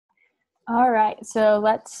All right, so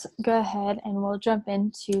let's go ahead and we'll jump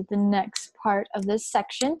into the next part of this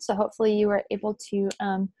section. So hopefully you were able to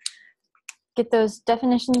get those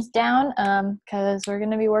definitions down because we're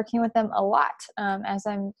going to be working with them a lot. As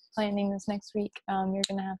I'm planning this next week, you're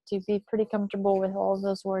going to have to be pretty comfortable with all of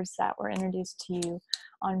those words that were introduced to you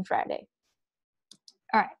on Friday.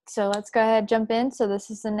 All right, so let's go ahead and jump in. So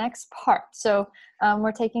this is the next part. So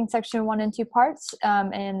we're taking section 1 in 2 parts,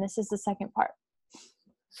 and this is the second part.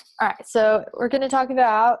 All right, so we're going to talk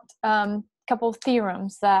about a couple of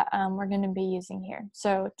theorems that we're going to be using here.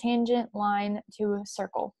 So tangent line to a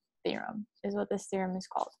circle theorem is what this theorem is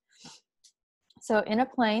called. So in a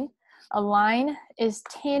plane, a line is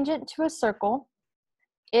tangent to a circle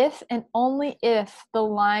if and only if the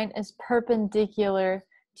line is perpendicular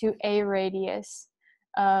to a radius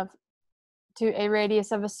of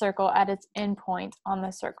a circle at its endpoint on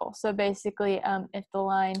the circle. So basically, if the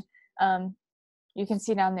line you can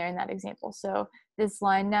see down there in that example. So this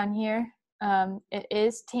line down here, it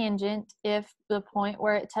is tangent if the point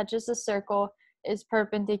where it touches the circle is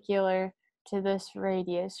perpendicular to this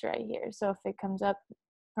radius right here. So if it comes up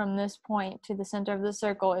from this point to the center of the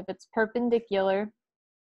circle, if it's perpendicular,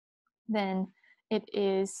 then it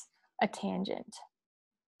is a tangent.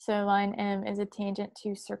 So line M is a tangent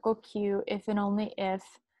to circle Q if and only if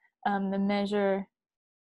the measure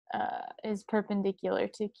is perpendicular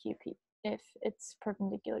to QP. If it's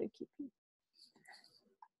perpendicular to QP.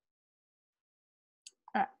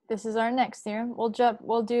 All right, this is our next theorem.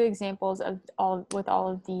 We'll do examples of all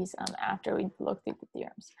of these after we look through the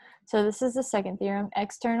theorems. So this is the second theorem,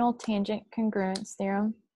 external tangent congruence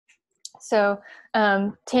theorem. So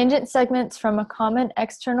tangent segments from a common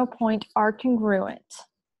external point are congruent.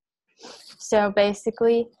 So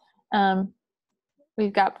basically,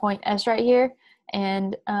 we've got point S right here,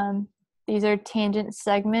 and these are tangent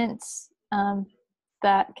segments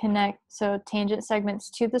that connect, so tangent segments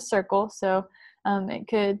to the circle. So it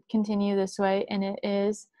could continue this way, and it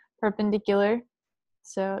is perpendicular.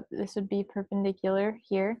 So this would be perpendicular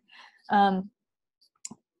here.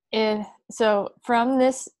 So from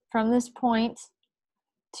this point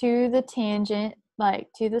to the tangent,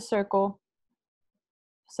 like to the circle,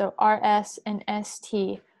 so RS and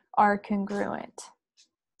ST are congruent.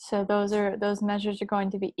 So those measures are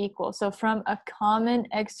going to be equal. So from a common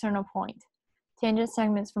external point, tangent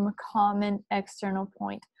segments from a common external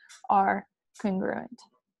point are congruent.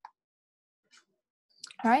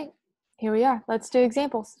 All right, here we are. Let's do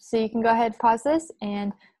examples. So you can go ahead, pause this,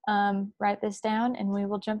 and write this down, and we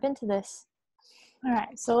will jump into this. All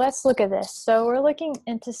right, so let's look at this. So we're looking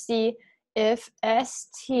to see if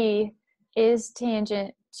ST is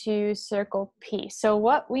tangent to circle P. So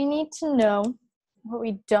what we need to know, what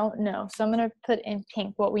we don't know. So I'm going to put in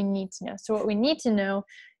pink what we need to know. So what we need to know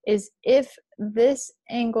is if this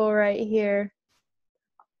angle right here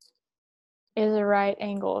is a right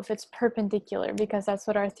angle, if it's perpendicular, because that's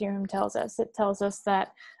what our theorem tells us. It tells us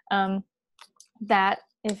that that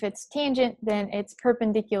if it's tangent, then it's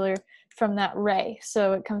perpendicular from that ray.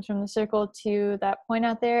 So it comes from the circle to that point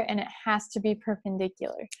out there, and it has to be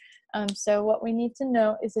perpendicular. So what we need to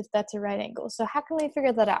know is if that's a right angle. So how can we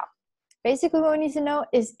figure that out? Basically what we need to know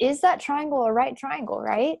is that triangle a right triangle,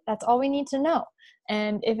 right? That's all we need to know.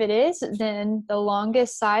 And if it is, then the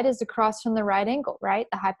longest side is across from the right angle, right?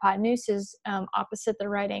 The hypotenuse is opposite the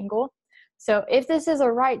right angle. So if this is a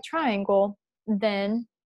right triangle, then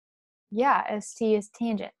yeah, ST is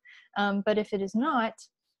tangent. But if it is not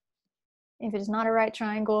a right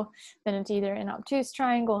triangle, then it's either an obtuse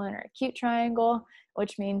triangle or an acute triangle,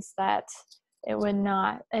 which means that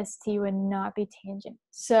ST would not be tangent.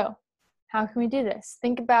 So how can we do this?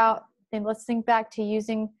 Let's think back to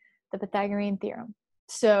using the Pythagorean theorem.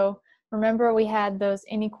 So remember we had those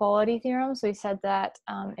inequality theorems. We said that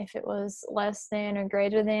if it was less than or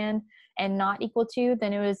greater than and not equal to,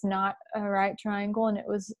 then it was not a right triangle, and it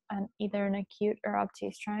was either an acute or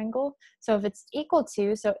obtuse triangle. So if it's equal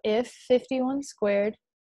to, so if 51 squared,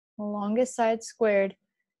 the longest side squared,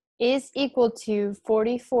 is equal to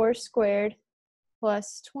 44 squared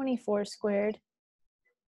plus 24 squared,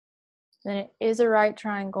 then it is a right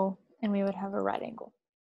triangle, and we would have a right angle.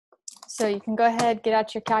 So you can go ahead, get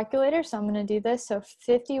out your calculator. So I'm going to do this. So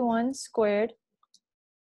 51 squared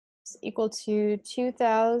is equal to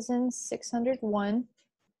 2,601.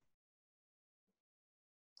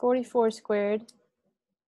 44 squared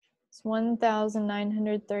is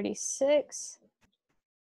 1,936.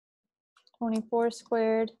 24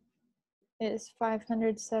 squared is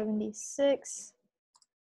 576.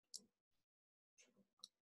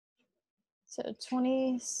 So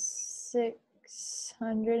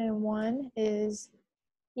 2,601 is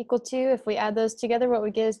equal to, if we add those together, what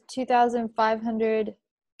we get is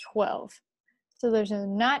 2,512. So there's a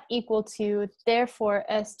not equal to, therefore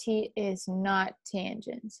ST is not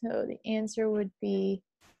tangent. So the answer would be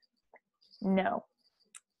no.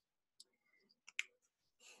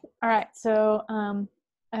 All right, so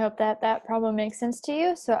I hope that that problem makes sense to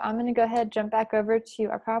you. So I'm gonna go ahead, jump back over to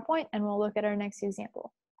our PowerPoint, and we'll look at our next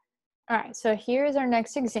example. All right, so here's our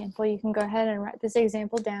next example. You can go ahead and write this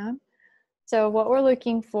example down. So what we're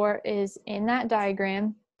looking for is, in that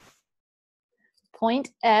diagram, point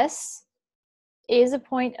S is a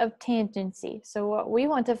point of tangency. So what we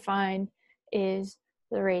want to find is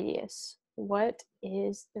the radius. What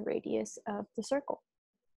is the radius of the circle?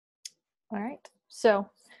 All right, so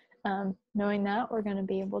knowing that, we're going to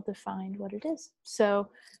be able to find what it is. So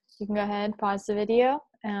you can go ahead, pause the video,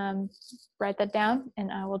 write that down,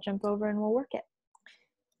 and I will jump over and we'll work it.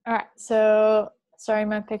 All right, so sorry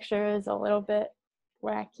my picture is a little bit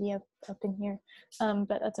wacky up in here,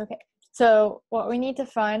 but that's okay. So what we need to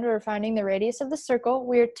find, we're finding the radius of the circle.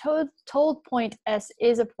 We're told point S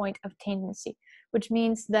is a point of tangency, which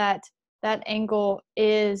means that that angle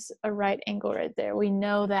is a right angle right there. We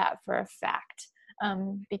know that for a fact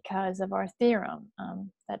because of our theorem.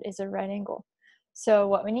 That is a right angle. So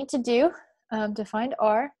what we need to do to find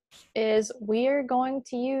R is we are going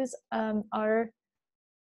to use our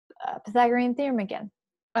Pythagorean theorem again,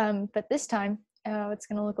 but this time it's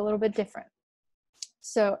going to look a little bit different.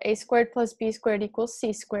 So a squared plus b squared equals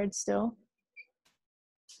c squared still.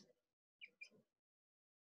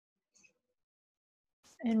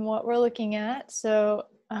 And what we're looking at, so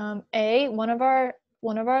one of our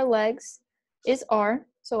legs is r,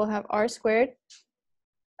 so we'll have r squared.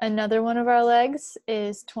 Another one of our legs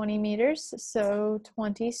is 20 meters, so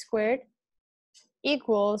 20 squared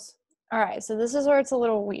equals, all right, so this is where it's a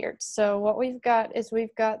little weird. So what we've got is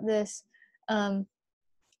we've got this,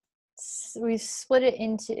 we've split it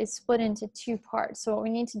into, it's split into two parts. So what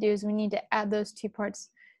we need to do is we need to add those two parts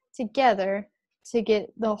together to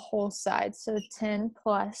get the whole side. So 10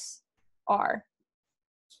 plus r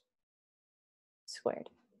squared.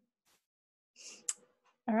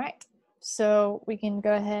 All right, so we can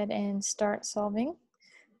go ahead and start solving.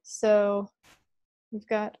 So we've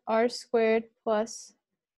got r squared plus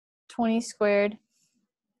 20 squared.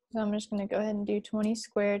 So I'm just going to go ahead and do 20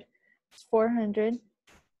 squared. It's 400.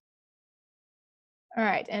 All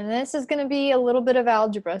right, and this is going to be a little bit of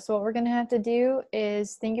algebra. So what we're going to have to do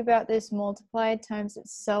is think about this multiplied times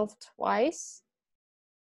itself twice.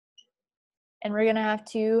 And we're going to have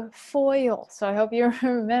to FOIL. So I hope you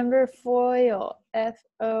remember FOIL.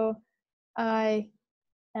 F-O-I-L,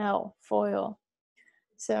 FOIL.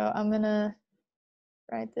 So I'm going to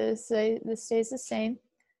write this, this stays the same.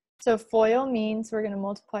 So FOIL means we're going to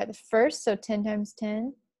multiply the first, so 10 times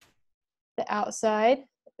 10. The outside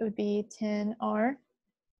would be 10r.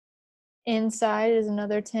 Inside is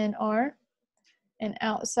another 10r. And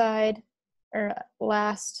outside, or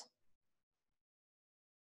last,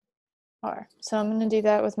 r. So I'm going to do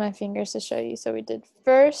that with my fingers to show you. So we did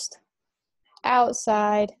first,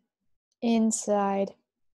 outside, inside,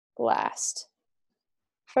 last.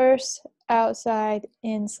 First, outside,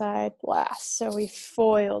 inside, last. So we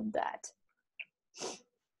FOILed that.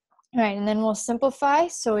 All right, and then we'll simplify.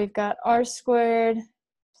 So we've got r squared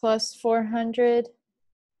plus 400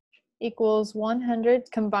 equals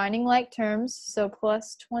 100, combining like terms. So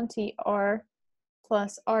plus 20r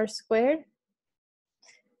plus r squared.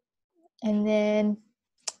 And then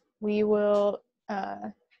we will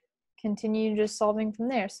continue just solving from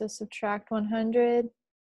there. So subtract 100.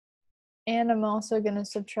 And I'm also going to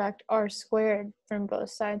subtract r squared from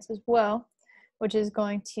both sides as well, which is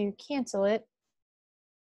going to cancel it.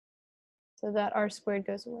 So that r squared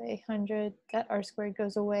goes away, 100, that r squared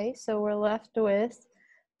goes away. So we're left with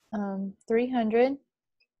 300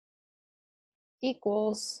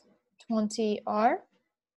 equals 20r.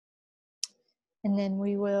 And then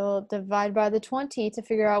we will divide by the 20 to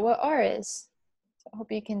figure out what r is. So I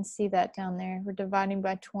hope you can see that down there. We're dividing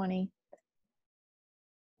by 20.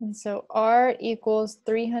 And so r equals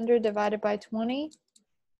 300 divided by 20,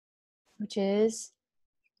 which is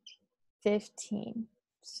 15.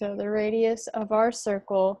 So the radius of our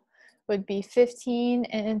circle would be 15,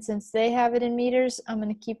 and since they have it in meters, I'm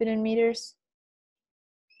going to keep it in meters.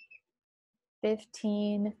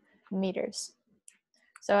 15 meters.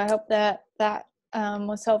 So I hope that that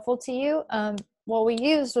was helpful to you. What we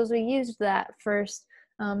used was we used that first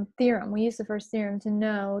theorem. We used the first theorem to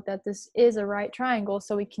know that this is a right triangle,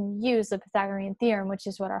 so we can use the Pythagorean theorem, which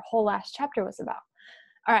is what our whole last chapter was about.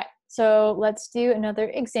 All right, so let's do another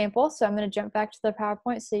example. So I'm going to jump back to the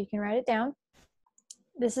PowerPoint so you can write it down.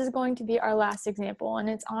 this is going to be our last example, and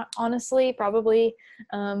it's honestly probably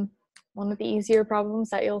one of the easier problems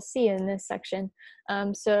that you'll see in this section.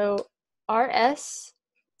 So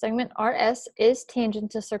segment RS is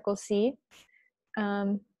tangent to circle C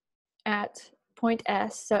at point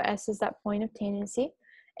S, so S is that point of tangency,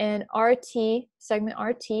 and segment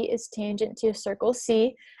RT is tangent to circle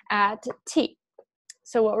C at T.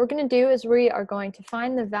 So what we're going to do is we are going to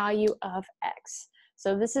find the value of X.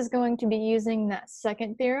 So this is going to be using that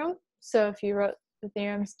second theorem. So if you wrote the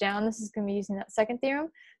theorems down, this is going to be using that second theorem.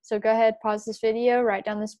 So go ahead, pause this video, write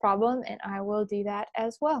down this problem, and I will do that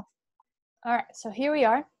as well. All right, so here we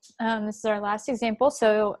are. This is our last example.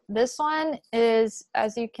 So this one is,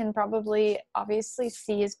 as you can probably obviously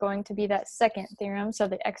see, is going to be that second theorem, so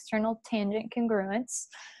the external tangent congruence.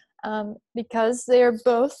 Because they're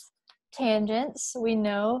both tangents, we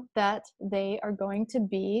know that they are going to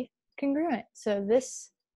be congruent. So this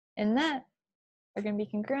and that are going to be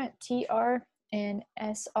congruent. TR and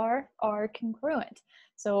SR are congruent.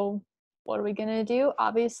 So what are we going to do?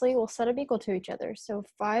 Obviously, we'll set them equal to each other. So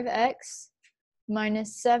 5x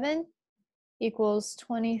minus 7 equals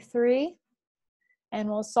 23, and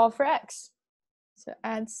we'll solve for x. So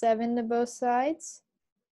add 7 to both sides.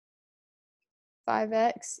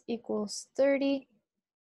 5x equals 30.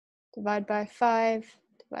 Divide by 5,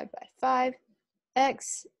 divide by 5.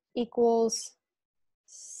 X equals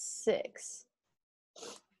 6.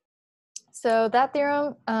 So that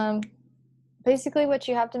theorem, basically what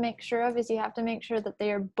you have to make sure of is you have to make sure that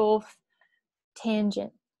they are both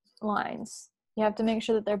tangent lines. You have to make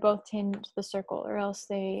sure that they're both tangent to the circle, or else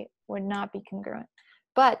they would not be congruent.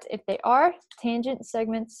 But if they are, tangent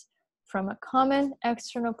segments from a common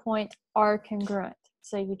external point are congruent.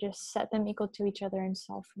 So you just set them equal to each other and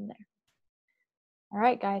solve from there. All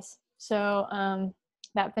right, guys. So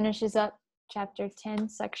that finishes up chapter 10,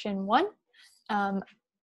 section 1. I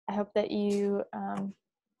hope that you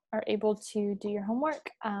are able to do your homework,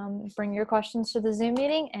 bring your questions to the Zoom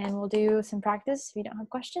meeting, and we'll do some practice if you don't have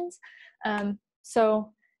questions.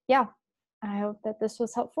 So yeah, I hope that this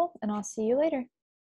was helpful, and I'll see you later.